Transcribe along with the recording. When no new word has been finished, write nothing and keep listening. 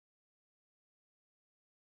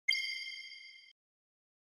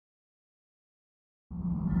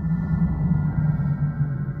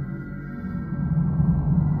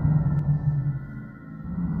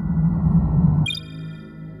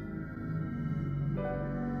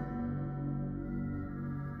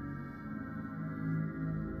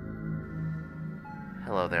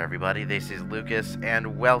Hello there, everybody. This is Lucas,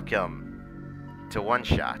 and welcome to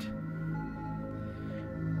OneShot.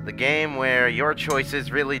 The game where your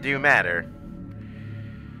choices really do matter.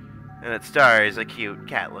 And it stars a cute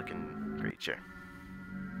cat-looking creature.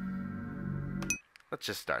 Let's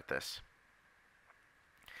just start this.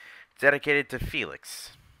 Dedicated to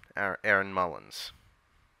Felix, Aaron Mullins.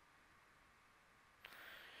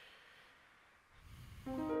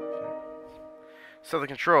 So the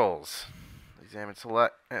controls. Examine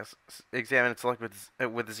and select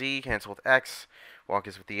with Z, cancel with X, walk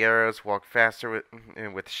is with the arrows, walk faster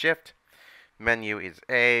with Shift. Menu is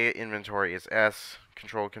A, inventory is S,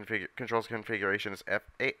 controls configuration is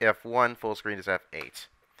F1, full screen is F8.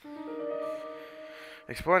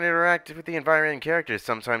 Explore and interact with the environment and characters.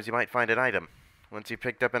 Sometimes you might find an item. Once you've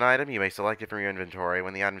picked up an item, you may select it from your inventory.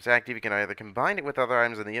 When the item is active, you can either combine it with other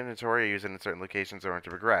items in the inventory or use it in certain locations in order to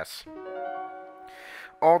progress.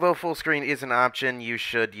 Although full screen is an option, you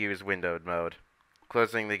should use windowed mode.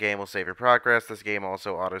 Closing the game will save your progress. This game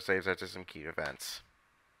also autosaves after some key events.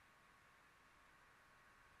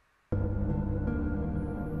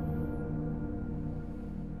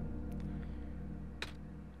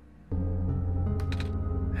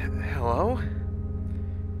 Hello?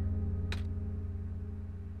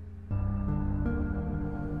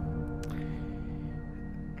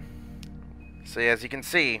 So as you can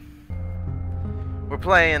see, we're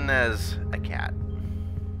playing as a cat.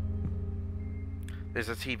 There's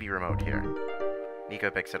a TV remote here. Nico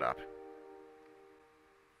picks it up.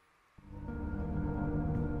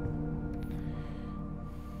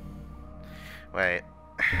 Wait.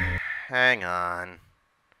 Hang on.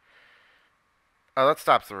 Oh, that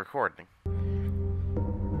stops the recording.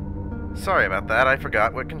 Sorry about that, I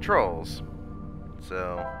forgot what controls.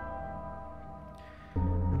 So...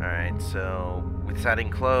 Alright, so... with setting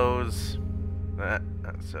close...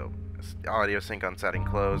 so, audio sync on setting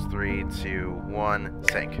close. 3, 2, 1,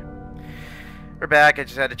 sync. We're back. I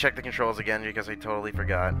just had to check the controls again because I totally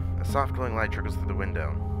forgot. A soft glowing light trickles through the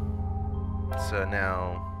window. So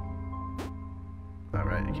now...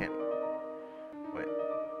 Alright, I can't...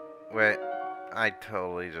 Wait. I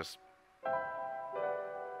totally just...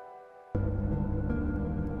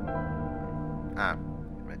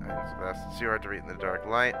 It's too hard to read in the dark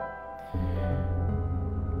light.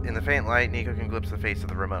 In the faint light, Nico can glimpse the face of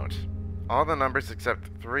the remote. All the numbers except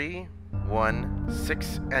 3, 1,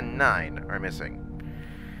 6, and 9 are missing.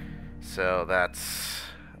 So that's...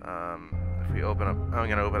 if we open up... I'm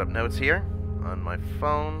going to open up notes here on my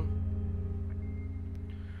phone.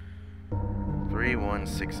 3, 1,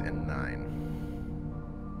 6, and 9.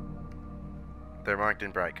 They're marked in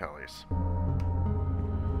bright colors.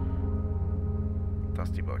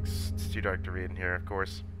 Dusty books. It's too dark to read in here, of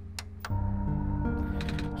course.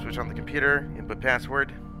 Switch on the computer, input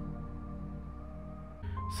password.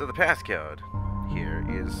 So the passcode here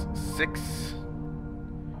is 6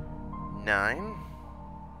 9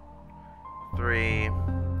 3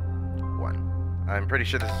 1. I'm pretty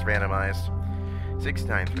sure this is randomized.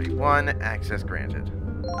 6931, access granted.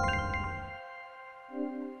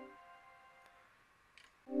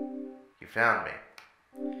 You found me.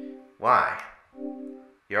 Why?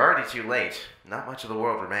 You're already too late. Not much of the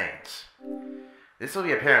world remains. This will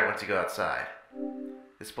be apparent once you go outside.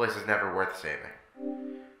 This place is never worth saving.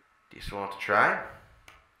 Do you still want to try?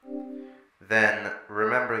 Then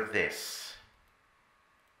remember this.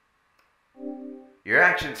 Your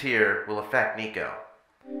actions here will affect Nico.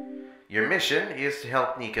 Your mission is to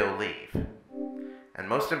help Nico leave. And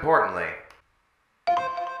most importantly,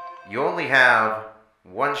 you only have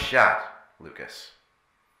one shot, Lucas.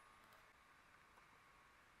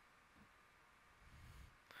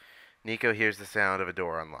 Nico hears the sound of a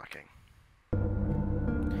door unlocking.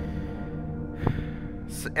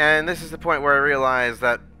 And this is the point where I realized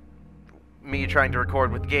that me trying to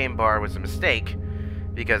record with Game Bar was a mistake,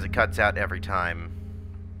 because it cuts out every time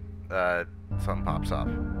something pops up.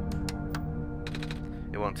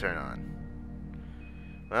 It won't turn on.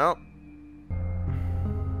 Well.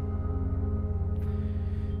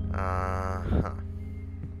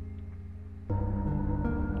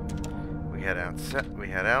 We head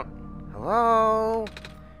out. Hello?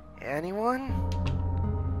 Anyone?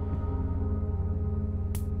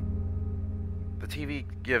 The TV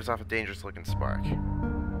gives off a dangerous looking spark.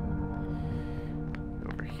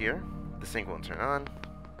 Over here. The sink won't turn on.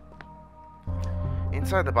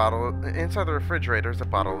 Inside the refrigerator is a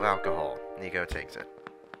bottle of alcohol. Nico takes it.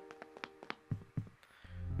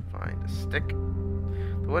 Find a stick.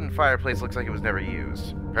 The wooden fireplace looks like it was never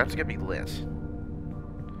used. Perhaps it could be lit.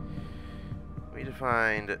 We need to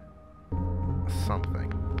find something.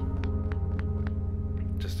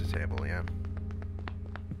 Just a table, yeah.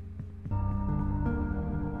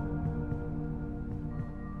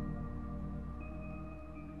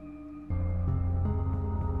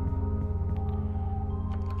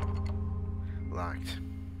 unlocked.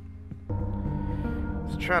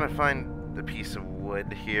 Let's try to find the piece of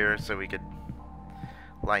wood here so we could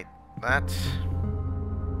light that.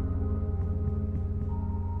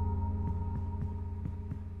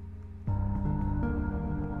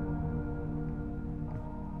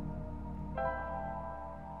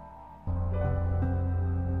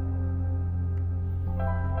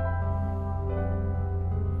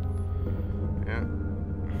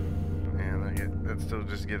 Still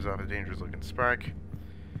just gives off a dangerous looking spark.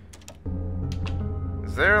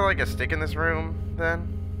 Is there like a stick in this room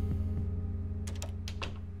then?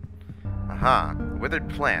 Aha, withered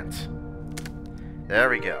plant. There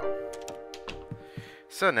we go.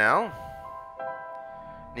 So now,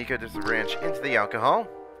 Nico dips the branch into the alcohol,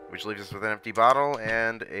 which leaves us with an empty bottle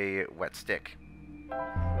and a wet stick.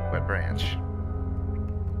 Wet branch.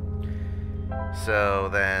 So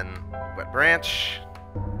then, wet branch.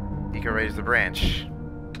 Nico raised the branch.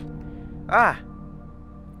 Ah!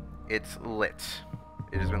 It's lit.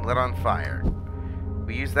 It has been lit on fire.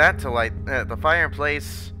 We use that to light the fire in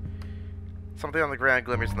place. Something on the ground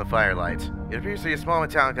glimmers in the firelight. It appears to be a small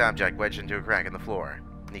metallic object wedged into a crack in the floor.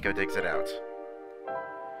 Nico digs it out.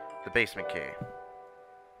 The basement key.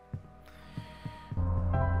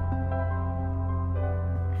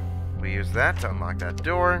 We use that to unlock that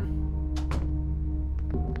door.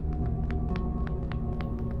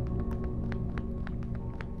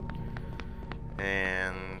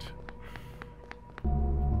 And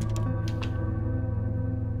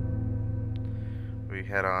we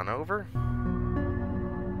head on over.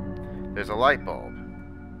 There's a light bulb.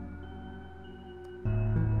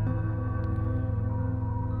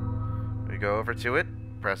 We go over to it,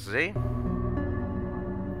 press Z.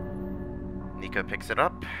 Nico picks it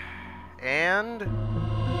up, and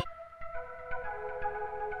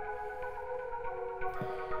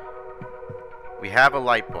we have a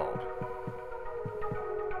light bulb.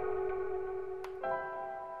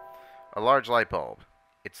 A large light bulb.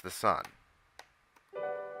 It's the sun.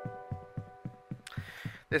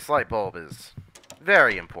 This light bulb is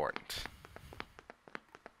very important.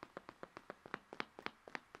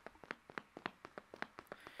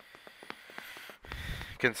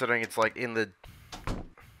 Considering it's like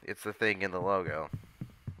it's the thing in the logo.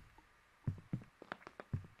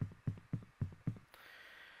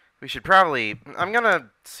 We should probably, I'm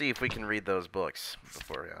gonna see if we can read those books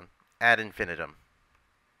beforehand. Ad infinitum.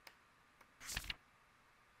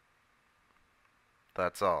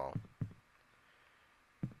 That's all.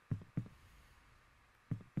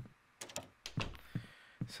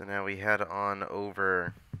 So now we head on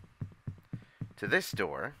over to this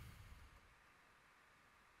door.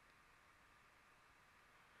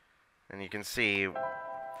 And you can see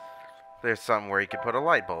there's somewhere you could put a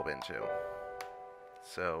light bulb into.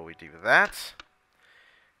 So we do that.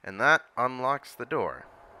 And that unlocks the door.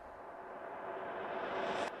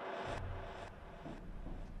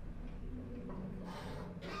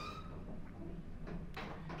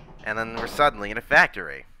 And then we're suddenly in a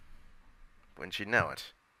factory. Wouldn't you know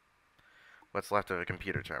it? What's left of a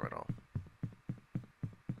computer terminal.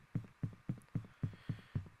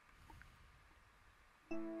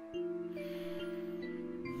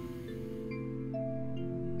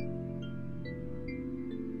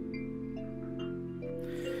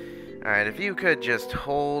 Alright, if you could just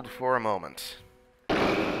hold for a moment.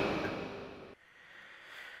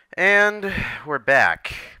 And we're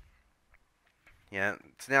back. Yeah,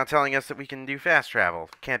 it's now telling us that we can do fast travel.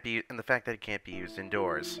 Can't be, and the fact that it can't be used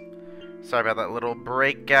indoors. Sorry about that little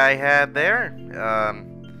break I had there. I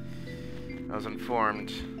was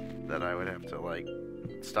informed that I would have to, like,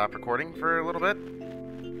 stop recording for a little bit.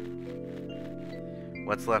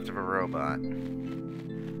 What's left of a robot?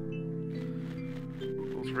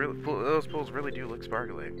 Those pools really do look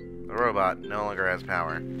sparkly. The robot no longer has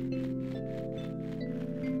power.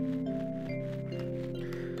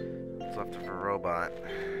 What's left of a robot?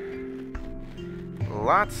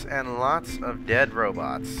 Lots and lots of dead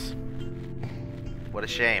robots. What a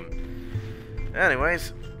shame.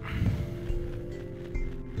 Anyways.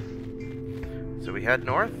 So we head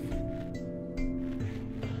north.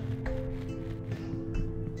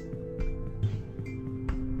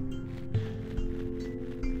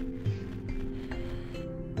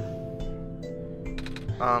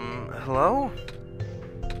 Hello?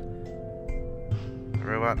 The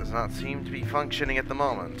robot does not seem to be functioning at the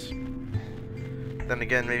moment. Then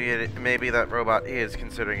again, maybe that robot is,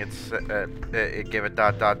 considering it gave a ...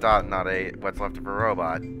 not a what's left of a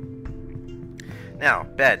robot. Now,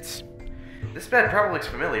 beds. This bed probably looks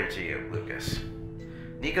familiar to you, Lucas.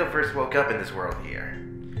 Nico first woke up in this world here.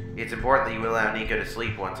 It's important that you allow Nico to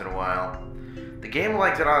sleep once in a while. The game will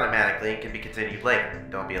exit automatically and can be continued later.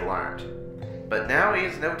 Don't be alarmed. But now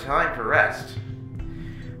is no time for rest.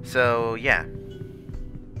 So, yeah.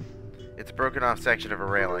 It's a broken off section of a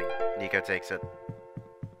railing. Nico takes it.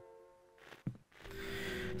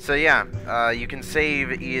 So yeah, you can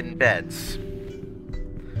save in beds.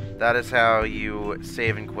 That is how you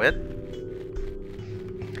save and quit.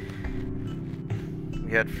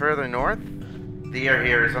 We head further north. The air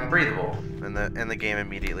here is unbreathable, and the game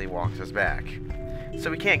immediately walks us back. So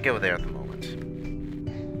we can't go there at the moment.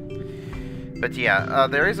 But yeah,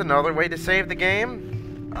 there is another way to save the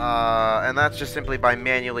game, and that's just simply by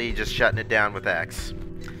manually just shutting it down with X.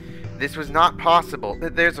 This was not possible.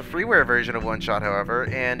 There's a freeware version of OneShot, however,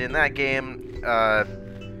 and in that game,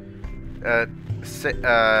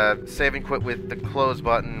 save and quit with the close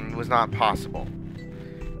button was not possible.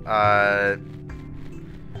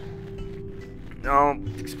 I'll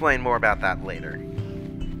explain more about that later.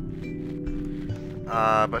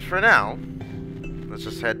 But for now, let's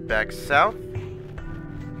just head back south.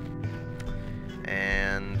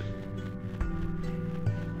 And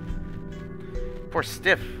poor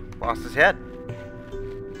Stiff lost his head.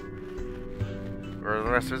 Or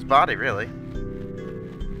the rest of his body, really.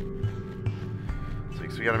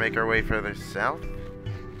 So we gotta make our way further south.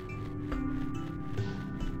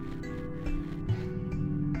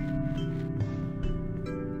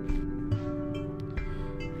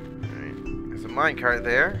 Alright. There's a minecart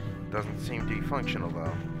there. Doesn't seem to be functional,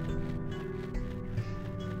 though.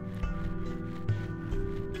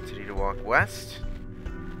 Continue to walk west.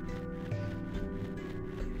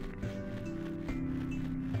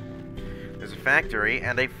 There's a factory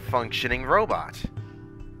and a functioning robot.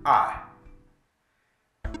 Ah.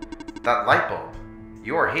 That light bulb.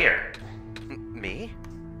 You're here. Me?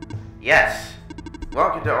 Yes.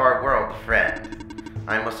 Welcome to our world, friend.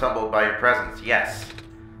 I am most humbled by your presence, yes.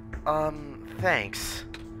 Thanks.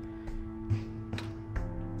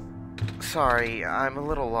 Sorry, I'm a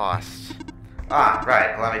little lost. Ah,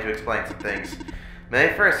 right. Allow me to explain some things. May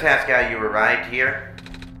I first ask how you arrived here?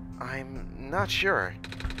 I'm not sure.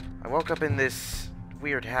 I woke up in this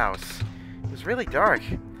weird house. It was really dark.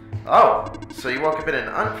 Oh, so you woke up in an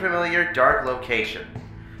unfamiliar, dark location.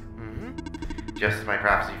 Mm-hmm. Just as my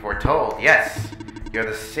prophecy foretold, yes. You're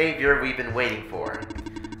the savior we've been waiting for.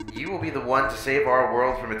 You will be the one to save our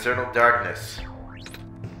world from eternal darkness.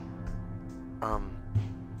 I'll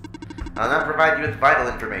now provide you with vital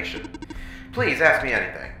information. Please ask me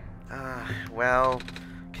anything. Well,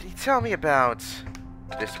 can you tell me about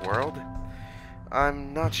this world?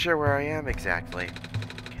 I'm not sure where I am exactly.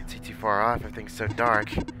 Can't see too far off, everything's so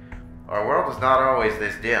dark. Our world was not always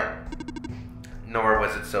this dim, nor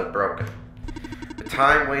was it so broken. But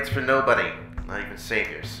time waits for nobody, not even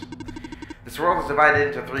saviors. This world is divided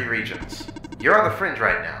into 3 regions. You're on the fringe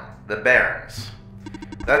right now, the Barrens.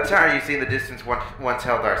 That tower you see in the distance once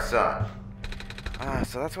held our sun. Ah,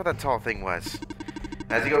 so that's what that tall thing was.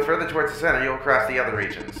 As you go further towards the center, you'll cross the other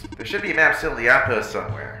regions. There should be a map still in the outpost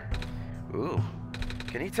somewhere. Ooh.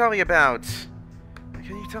 Can you tell me about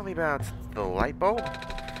the light bulb?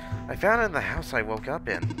 I found it in the house I woke up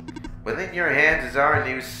in. Within your hands is our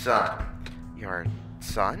new sun. Your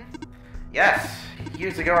son? Yes.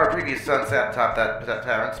 Years ago, our previous sun sat atop that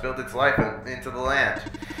tower and spilled its life into the land.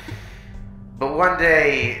 But one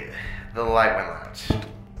day, the light went out.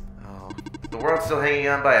 Oh. The world's still hanging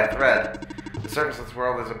on by a thread. The surface of this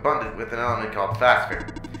world is abundant with an element called phosphor.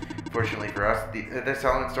 Fortunately for us, this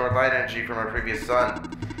element stored light energy from our previous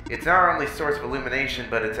sun. It's now our only source of illumination,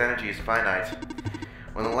 but its energy is finite.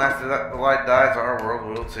 When the last of the light dies, our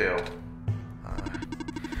world will too.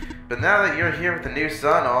 But now that you're here with the new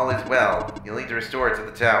sun, all is well. You'll need to restore it to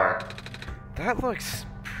the tower. That looks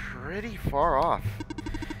pretty far off.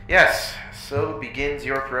 Yes, so begins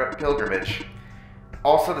your pilgrimage.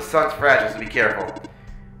 Also, the sun's fragile, so be careful.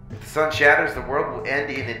 If the sun shatters, the world will end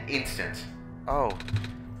in an instant. Oh.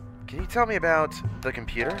 Can you tell me about the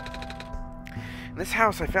computer? In this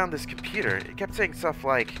house, I found this computer. It kept saying stuff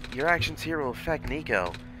like, your actions here will affect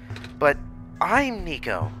Nico. But I'm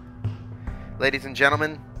Nico. Ladies and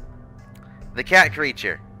gentlemen, the cat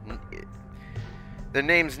creature. Their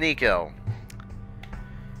name's Nico.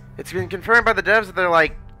 It's been confirmed by the devs that they're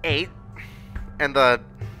like 8. And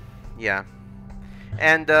yeah.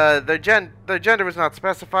 And their gender was not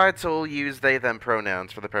specified, so we'll use they, them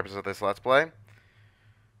pronouns for the purpose of this Let's Play.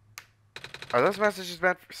 Are those messages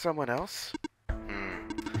meant for someone else?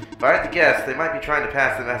 If I had to guess, they might be trying to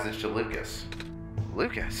pass the message to Lucas.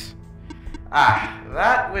 Lucas? Ah,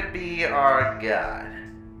 that would be our god.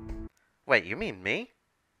 Wait, you mean me?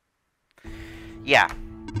 Yeah.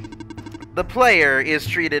 The player is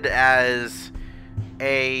treated as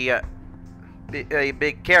a a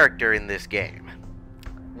big character in this game.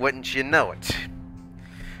 Wouldn't you know it?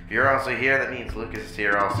 If you're also here, that means Lucas is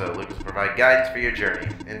here also. Lucas will provide guidance for your journey.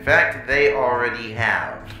 In fact, they already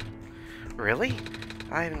have. Really?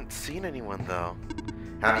 I haven't seen anyone, though.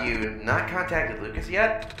 Have you not contacted Lucas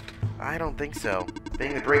yet? I don't think so.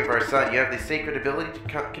 Being the brave of our son, you have the sacred ability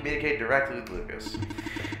to communicate directly with Lucas.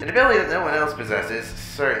 An ability that no one else possesses,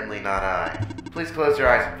 certainly not I. Please close your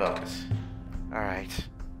eyes and focus. Alright.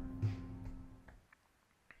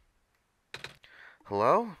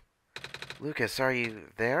 Hello? Lucas, are you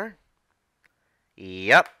there?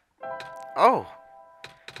 Yep. Oh!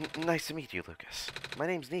 Nice to meet you, Lucas. My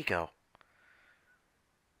name's Nico.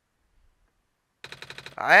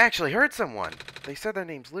 I actually heard someone. They said their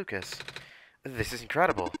name's Lucas. This is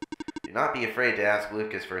incredible. Do not be afraid to ask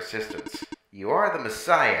Lucas for assistance. You are the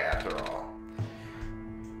Messiah, after all.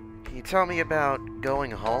 Can you tell me about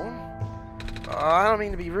going home? I don't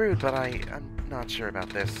mean to be rude, but I'm not sure about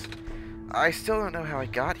this. I still don't know how I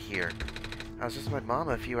got here. I was just with my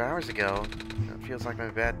mama a few hours ago. It feels like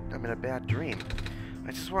I'm in a bad dream.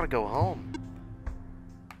 I just want to go home.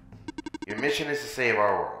 Your mission is to save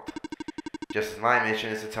our world. Just as my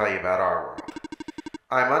mission is to tell you about our world.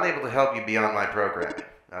 I'm unable to help you beyond my programming.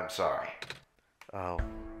 I'm sorry. Oh.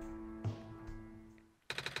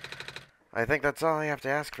 I think that's all I have to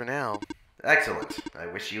ask for now. Excellent. I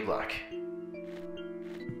wish you luck.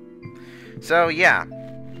 So, yeah.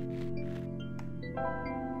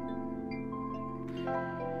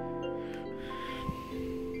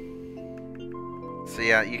 So,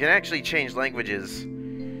 yeah, you can actually change languages.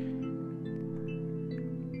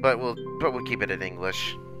 But we'll keep it in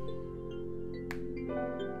English.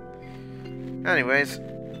 Anyways.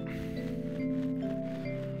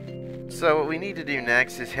 So what we need to do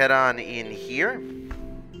next is head on in here.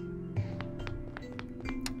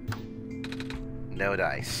 No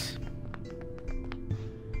dice.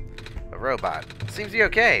 A robot. Seems to be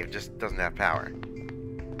okay, just doesn't have power.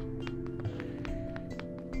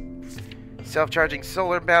 Self-charging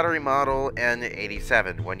solar battery model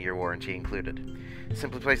N87, 1-year warranty included.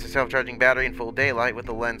 Simply place a self-charging battery in full daylight with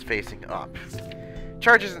the lens facing up.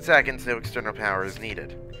 Charges in seconds, no external power is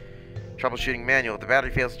needed. Troubleshooting manual. If the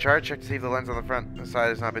battery fails to charge, check to see if the lens on the front side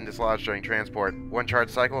has not been dislodged during transport. One charge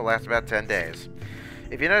cycle will last about 10 days.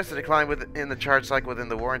 If you notice a decline in the charge cycle within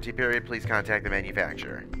the warranty period, please contact the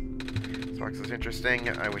manufacturer. This box is interesting.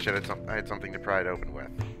 I wish I had something to pry it open with.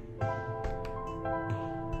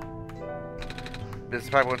 Business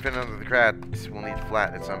pipe won't fit under the cracks. We'll need to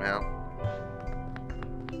flatten it somehow.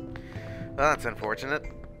 Well, that's unfortunate.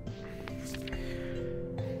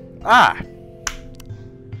 Ah!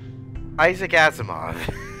 Isaac Asimov.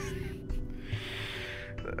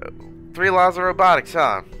 3 laws of robotics,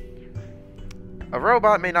 huh? A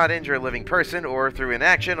robot may not injure a living person or, through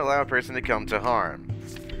inaction, allow a person to come to harm.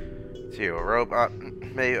 2. A robot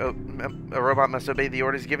must obey the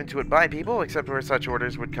orders given to it by people, except where such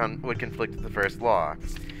orders would conflict with the first law.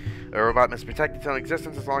 A robot must protect its own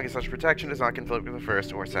existence as long as such protection does not conflict with the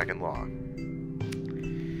first or second law.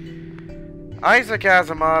 Isaac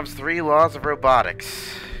Asimov's 3 laws of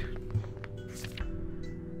robotics.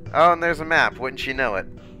 Oh, and there's a map. Wouldn't you know it?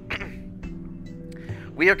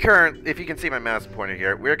 We are if you can see my mouse pointer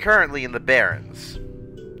here, we are currently in the Barrens.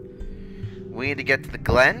 We need to get to the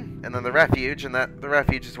Glen, and then the refuge, and the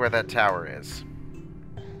refuge is where that tower is.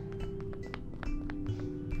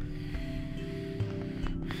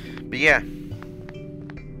 But yeah.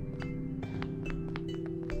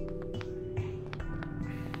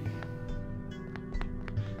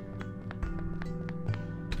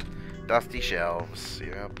 Dusty shelves,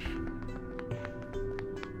 yep.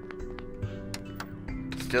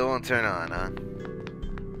 Still won't turn on, huh?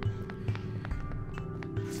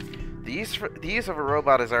 The use of a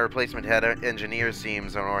robot as our replacement head engineer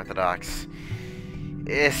seems unorthodox.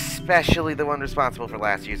 Especially the one responsible for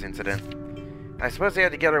last year's incident. I suppose they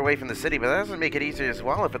had to get her away from the city, but that doesn't make it easier to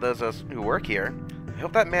swallow for those of us who work here. I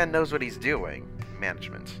hope that man knows what he's doing.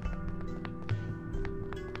 Management.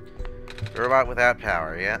 Robot without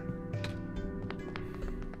power, yeah.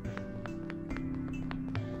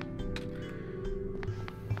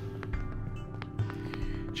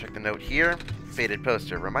 Check the note here. Faded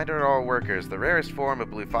poster. Reminder to all workers, the rarest form of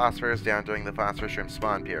blue phosphor is down during the phosphor shrimp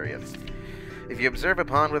spawn period. If you observe a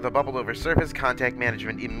pond with a bubbled over surface, contact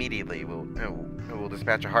management immediately. We'll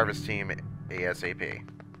dispatch a harvest team ASAP.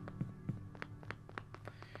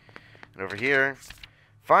 And over here,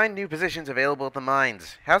 find new positions available at the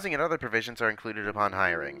mines. Housing and other provisions are included upon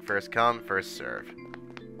hiring. First come, first serve.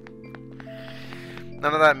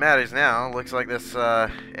 None of that matters now. Looks like this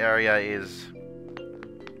area is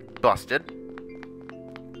busted.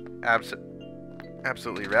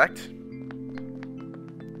 Absolutely wrecked.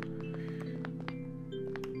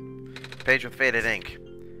 Page with faded ink.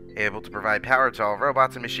 Able to provide power to all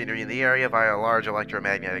robots and machinery in the area via a large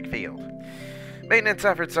electromagnetic field. Maintenance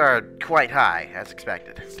efforts are quite high, as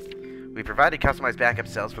expected. We provided customized backup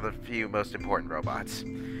cells for the few most important robots.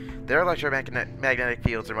 Their electromagnetic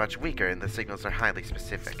fields are much weaker, and the signals are highly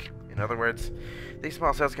specific. In other words, these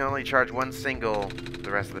small cells can only charge one single.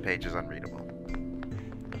 The rest of the page is unreadable.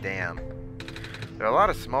 Damn. There are a lot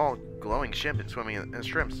of small, glowing shrimps swimming in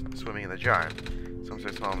the jar. Some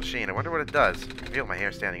sort of small machine. I wonder what it does. I can feel my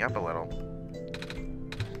hair standing up a little.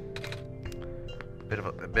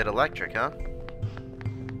 A bit electric, huh?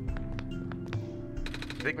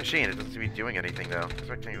 It's a big machine. It doesn't seem to be doing anything, though. This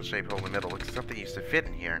rectangle shaped hole in the middle looks like something used to fit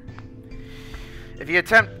in here. If you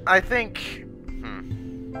attempt, I think...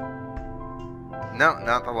 No,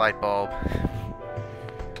 not the light bulb.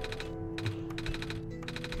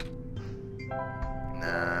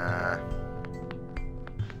 Nah.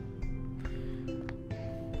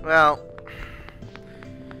 Well,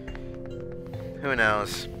 who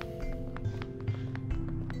knows?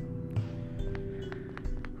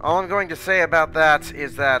 All I'm going to say about that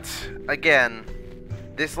is that, again,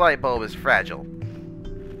 this light bulb is fragile.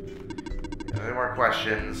 Any more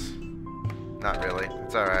questions? Not really.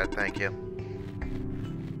 It's alright, thank you.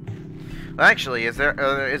 Well, actually, is there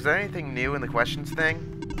anything new in the questions thing?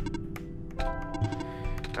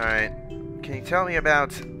 Alright. Can you tell me about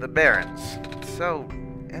the Barrens? It's so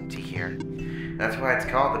empty here. That's why it's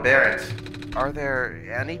called the Barrens. Are there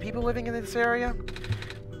any people living in this area?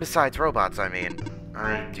 Besides robots, I mean.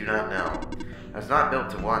 I do not know. I was not built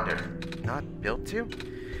to wander. Not built to?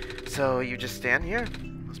 So you just stand here?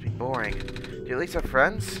 Must be boring. Do you at least have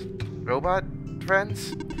friends? Robot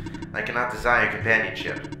friends? I cannot desire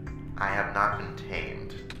companionship. I have not been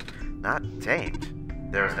tamed. Not tamed?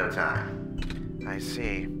 There is no time. I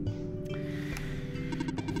see.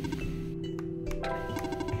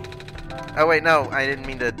 Oh wait, no, I didn't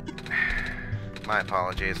mean to... My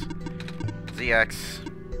apologies. ZX.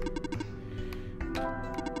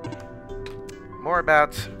 More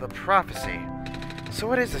about the prophecy. So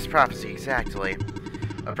what is this prophecy exactly?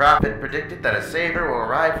 A prophet predicted that a savior will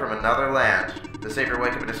arrive from another land. The savior will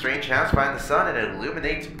wake up in a strange house, find the sun, and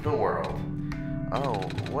illuminate the world. Oh,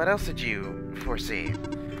 what else did you foresee?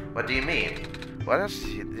 What do you mean? What else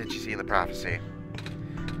did you see in the prophecy?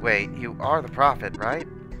 Wait, you are the prophet, right?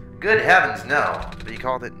 Good heavens, no. But you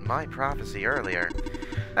called it my prophecy earlier.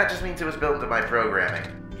 That just means it was built into my programming.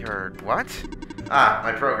 Your what? Ah,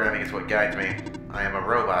 my programming is what guides me. I am a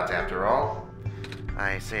robot, after all.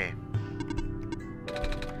 I see.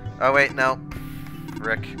 Oh, wait, no.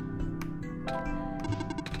 Frick.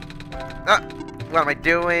 Ah! What am I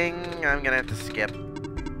doing? I'm gonna have to skip.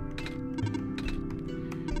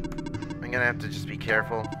 I'm gonna have to just be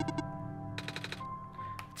careful.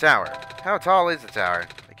 Tower. How tall is the tower?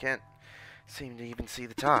 I can't seem to even see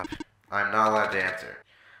the top. I'm not allowed to answer.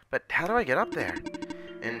 But how do I get up there?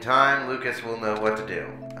 In time, Lucas will know what to do.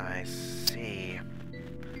 I see.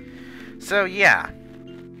 So, yeah.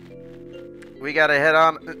 We gotta head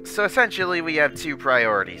on. So, essentially, we have two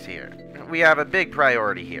priorities here. We have a big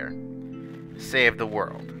priority here. Save the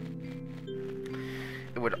world.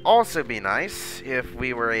 It would also be nice if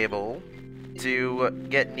we were able to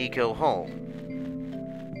get Nico home.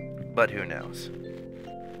 But who knows.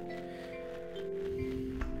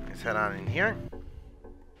 Let's head on in here.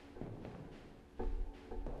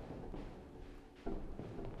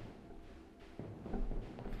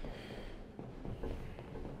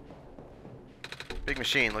 Big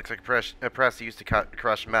machine. Looks like a press used to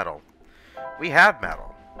crush metal. We have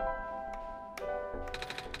metal.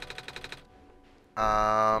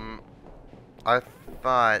 I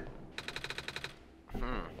thought...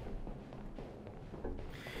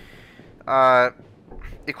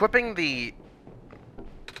 Equipping the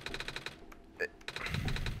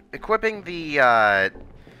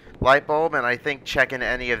light bulb, and I think checking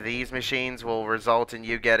any of these machines will result in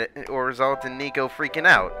result in Nico freaking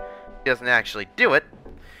out. He doesn't actually do it,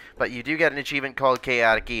 but you do get an achievement called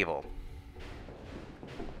Chaotic Evil.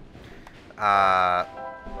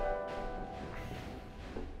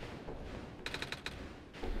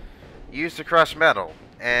 Used to crush metal,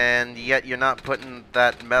 and yet you're not putting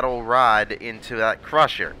that metal rod into that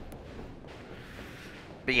crusher.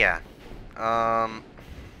 But yeah.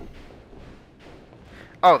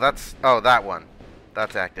 Oh, that one.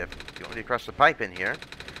 That's active. Do you want me to crush the pipe in here?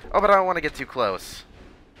 Oh, but I don't want to get too close.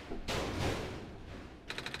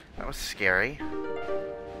 That was scary.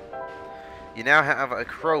 You now have a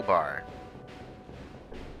crowbar.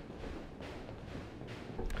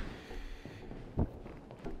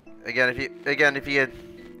 Again, if you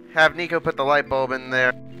have Nico put the light bulb in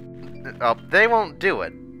there, they won't do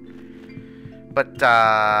it.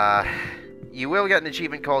 But you will get an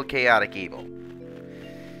achievement called Chaotic Evil.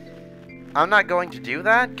 I'm not going to do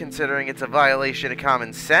that, considering it's a violation of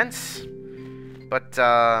common sense. But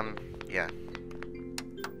yeah.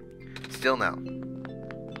 Still no.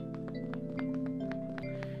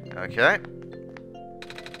 Okay.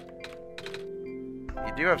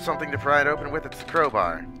 You do have something to pry it open with. It's the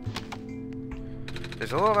crowbar.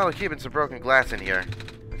 There's a little metal cube and some broken glass in here.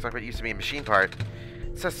 Looks like what used to be a machine part.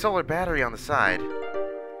 It says solar battery on the side.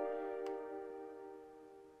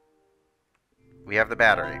 We have the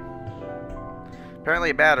battery.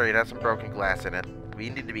 Apparently a battery that has some broken glass in it. We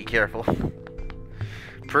need to be careful.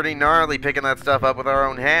 Pretty gnarly picking that stuff up with our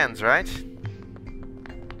own hands, right?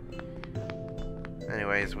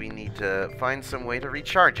 Anyways, we need to find some way to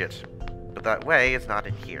recharge it. But that way is not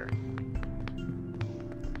in here.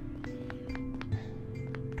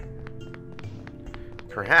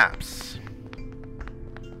 Perhaps.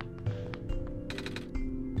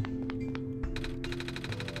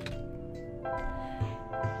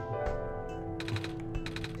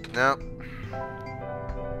 No.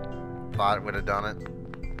 Thought it would have done it.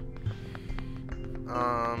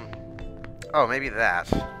 Oh, maybe that.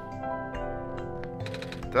 That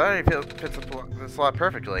already fits the slot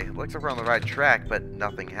perfectly. It looks like we're on the right track, but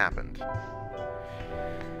nothing happened.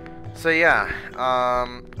 So yeah,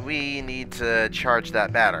 we need to charge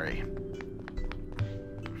that battery.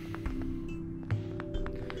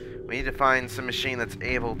 We need to find some machine that's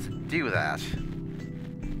able to do that.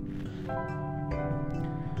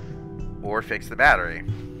 Or fix the battery.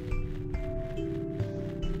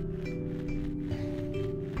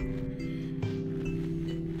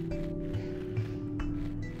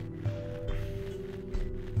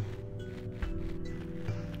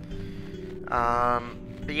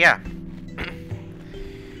 But yeah.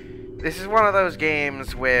 This is one of those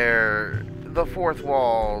games where the fourth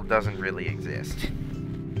wall doesn't really exist.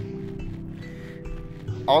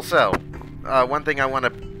 Also, one thing I want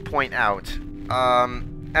to point out,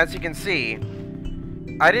 as you can see,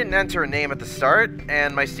 I didn't enter a name at the start,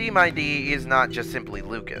 and my Steam ID is not just simply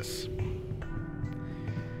Lucas.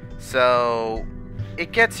 So,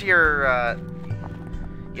 it gets your,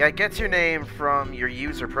 it gets your name from your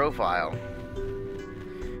user profile.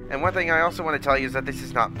 And one thing I also want to tell you is that this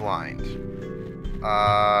is not blind.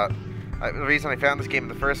 The reason I found this game in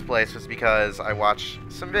the first place was because I watched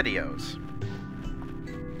some videos.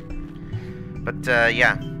 But,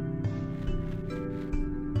 yeah.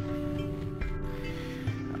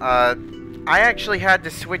 I actually had to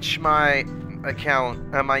switch my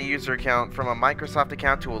account, my user account, from a Microsoft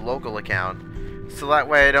account to a local account, so that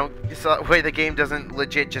way the game doesn't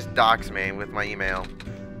legit just dox me with my email.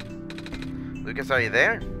 Lucas, are you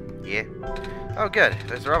there? Yeah. Oh, good.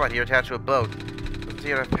 There's a robot here attached to a boat. Doesn't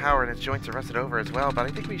seem to have power and its joints are rusted over as well, but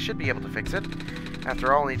I think we should be able to fix it.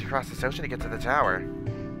 After all, we'll need to cross this ocean to get to the tower.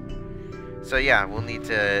 So yeah, we'll need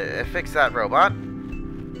to fix that robot.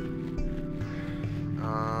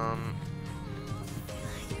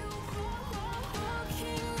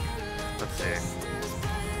 Let's see.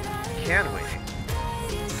 Can we?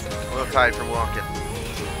 A little tired from walking.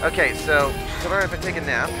 Okay, so tomorrow if I take a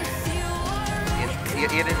nap,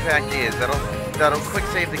 it in fact is. That'll quick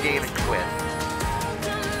save the game and quit.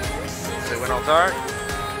 So it went all dark,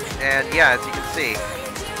 and yeah, as you can see,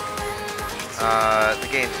 the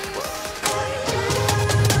game